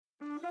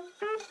Community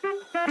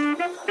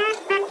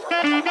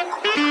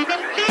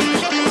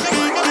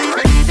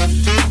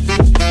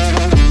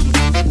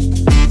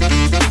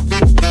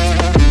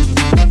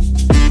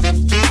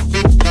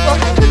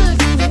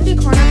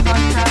Corner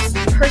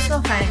Podcast,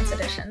 Personal Finance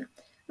Edition.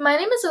 My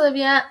name is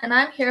Olivia, and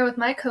I'm here with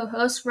my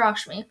co-host,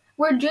 Rashmi.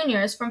 We're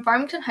juniors from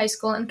Farmington High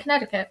School in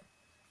Connecticut.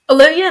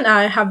 Olivia and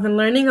I have been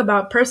learning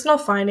about personal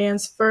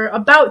finance for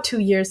about 2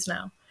 years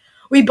now.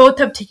 We both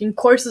have taken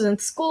courses in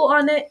school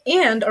on it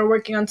and are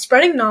working on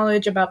spreading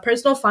knowledge about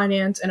personal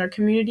finance in our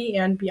community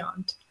and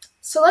beyond.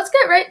 So let's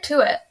get right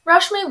to it.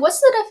 Rashmi, what's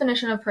the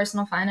definition of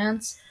personal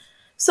finance?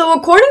 So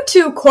according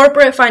to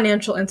Corporate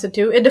Financial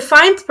Institute, it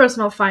defines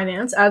personal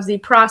finance as the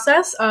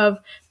process of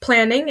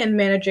planning and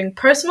managing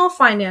personal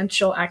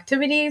financial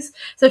activities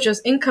such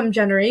as income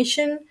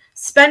generation,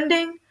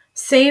 spending,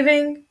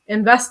 saving,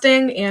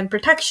 investing, and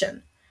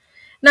protection.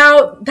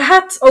 Now,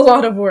 that's a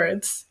lot of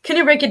words. Can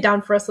you break it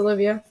down for us,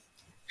 Olivia?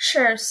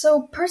 Sure.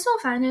 So personal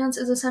finance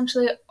is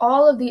essentially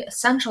all of the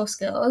essential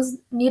skills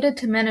needed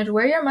to manage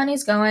where your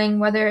money's going,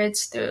 whether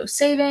it's through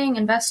saving,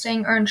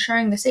 investing, or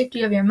ensuring the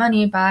safety of your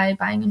money by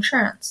buying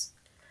insurance.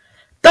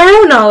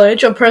 Thorough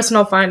knowledge of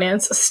personal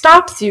finance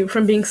stops you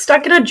from being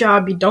stuck in a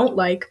job you don't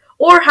like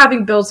or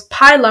having bills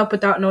pile up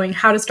without knowing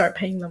how to start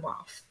paying them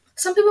off.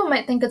 Some people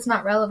might think it's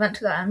not relevant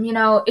to them.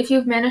 If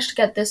you've managed to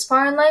get this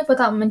far in life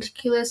without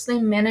meticulously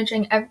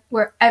managing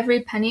where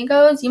every penny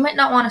goes, you might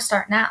not want to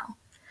start now.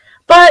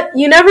 But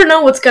you never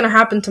know what's going to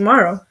happen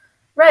tomorrow.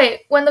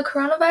 Right. When the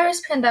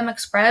coronavirus pandemic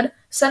spread,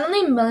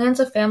 suddenly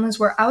millions of families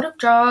were out of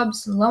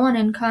jobs, low on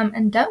income,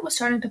 and debt was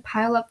starting to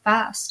pile up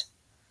fast.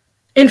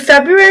 In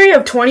February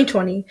of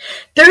 2020,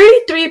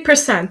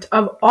 33%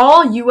 of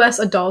all U.S.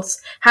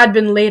 adults had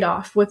been laid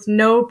off with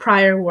no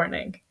prior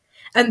warning,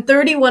 and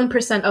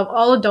 31% of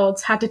all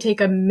adults had to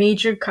take a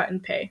major cut in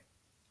pay.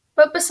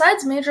 But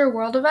besides major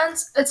world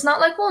events, it's not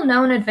like we'll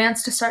know in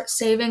advance to start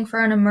saving for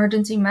an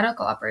emergency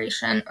medical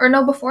operation, or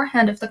know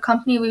beforehand if the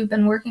company we've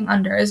been working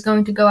under is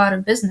going to go out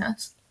of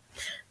business.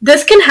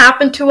 This can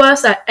happen to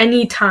us at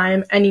any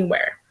time,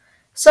 anywhere.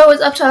 So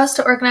it's up to us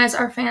to organize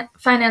our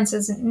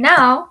finances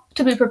now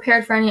to be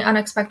prepared for any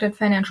unexpected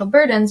financial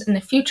burdens in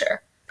the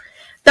future.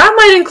 That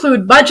might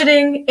include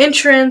budgeting,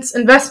 insurance,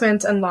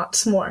 investments, and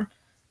lots more.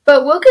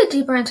 But we'll get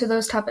deeper into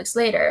those topics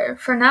later.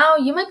 For now,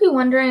 you might be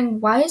wondering,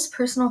 why is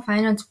personal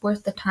finance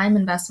worth the time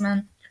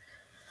investment?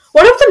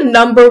 One of the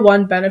number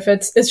one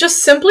benefits is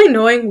just simply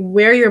knowing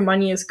where your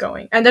money is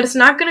going and that it's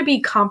not going to be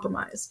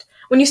compromised.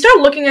 When you start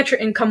looking at your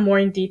income more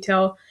in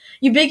detail,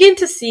 you begin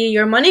to see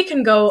your money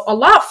can go a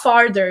lot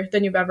farther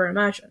than you've ever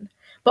imagined.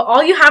 But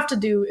all you have to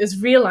do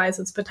is realize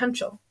its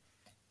potential.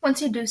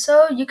 Once you do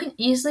so, you can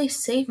easily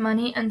save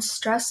money and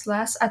stress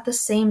less at the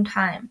same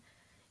time.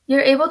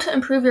 You're able to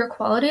improve your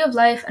quality of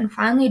life and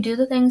finally do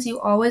the things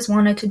you always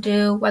wanted to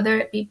do, whether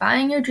it be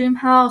buying your dream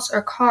house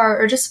or car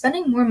or just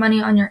spending more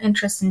money on your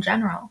interests in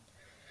general.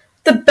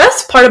 The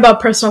best part about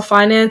personal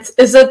finance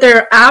is that there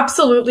are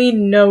absolutely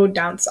no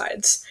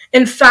downsides.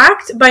 In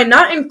fact, by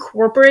not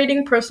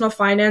incorporating personal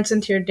finance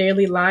into your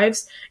daily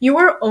lives, you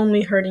are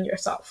only hurting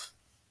yourself.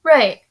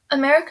 Right.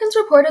 Americans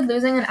reported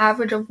losing an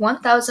average of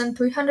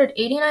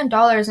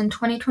 $1,389 in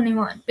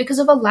 2021 because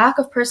of a lack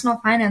of personal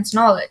finance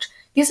knowledge.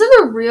 These are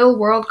the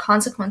real-world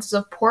consequences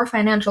of poor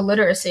financial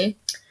literacy.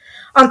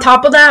 On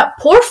top of that,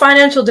 poor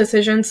financial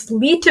decisions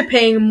lead to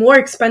paying more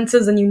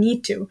expenses than you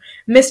need to,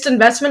 missed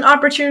investment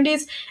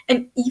opportunities,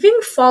 and even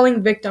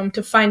falling victim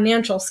to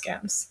financial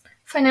scams.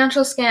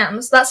 Financial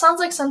scams. That sounds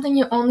like something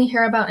you only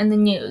hear about in the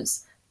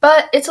news.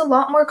 But it's a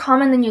lot more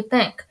common than you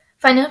think.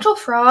 Financial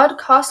fraud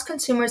cost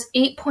consumers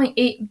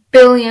 $8.8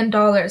 billion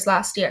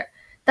last year.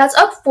 That's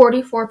up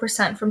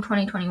 44% from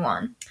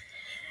 2021.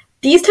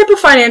 These type of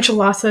financial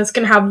losses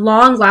can have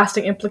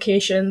long-lasting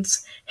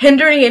implications,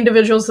 hindering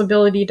individuals'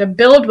 ability to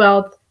build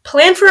wealth,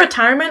 plan for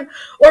retirement,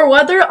 or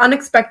weather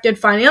unexpected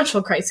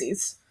financial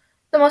crises.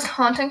 The most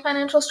haunting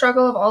financial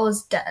struggle of all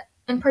is debt,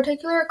 in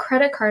particular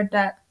credit card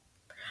debt.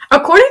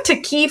 According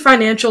to key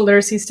financial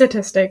literacy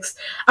statistics,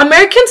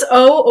 Americans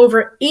owe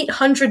over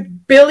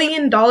 $800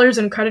 billion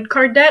in credit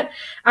card debt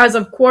as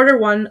of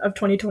Q1 of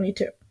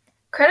 2022.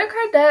 Credit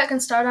card debt can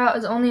start out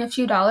as only a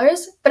few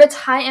dollars, but its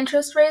high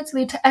interest rates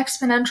lead to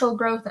exponential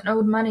growth in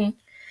owed money.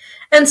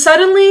 And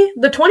suddenly,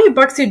 the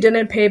 $20 you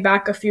didn't pay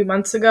back a few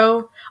months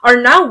ago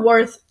are now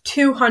worth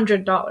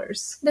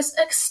 $200. This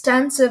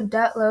extensive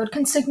debt load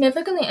can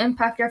significantly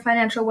impact your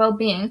financial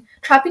well-being,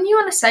 trapping you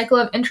in a cycle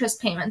of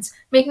interest payments,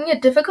 making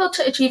it difficult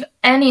to achieve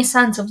any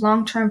sense of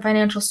long-term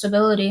financial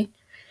stability.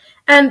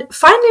 And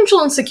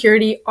financial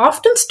insecurity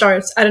often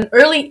starts at an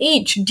early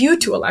age due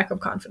to a lack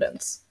of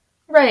confidence.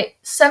 Right.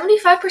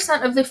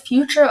 75% of the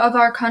future of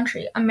our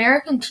country,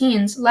 American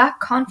teens, lack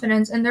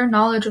confidence in their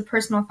knowledge of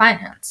personal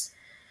finance.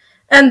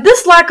 And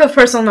this lack of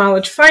personal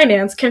knowledge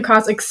finance can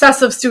cause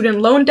excessive student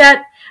loan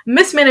debt,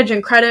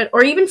 mismanaging credit,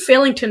 or even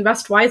failing to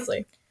invest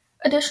wisely.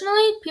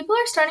 Additionally, people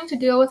are starting to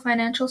deal with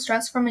financial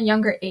stress from a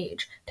younger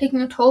age,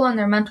 taking a toll on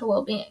their mental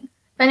well-being.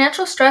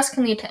 Financial stress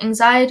can lead to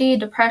anxiety,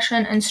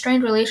 depression, and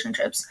strained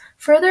relationships,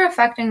 further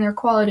affecting their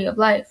quality of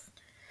life.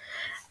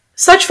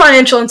 Such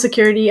financial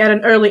insecurity at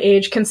an early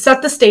age can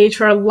set the stage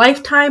for a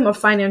lifetime of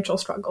financial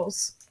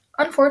struggles.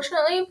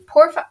 Unfortunately,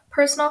 poor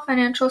personal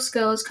financial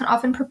skills can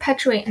often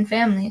perpetuate in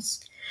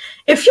families.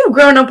 If you've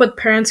grown up with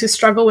parents who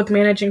struggle with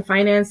managing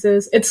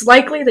finances, it's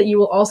likely that you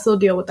will also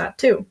deal with that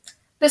too.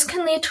 This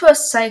can lead to a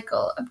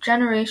cycle of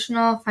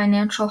generational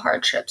financial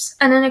hardships,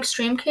 and in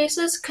extreme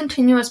cases,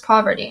 continuous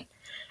poverty.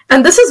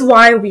 And this is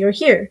why we are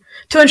here,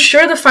 to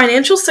ensure the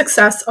financial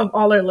success of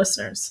all our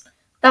listeners.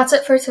 That's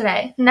it for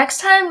today. Next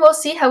time, we'll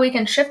see how we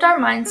can shift our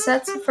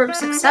mindsets for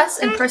success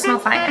in personal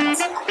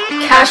finance.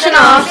 Cashing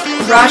off,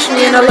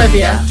 Roshni and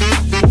Olivia.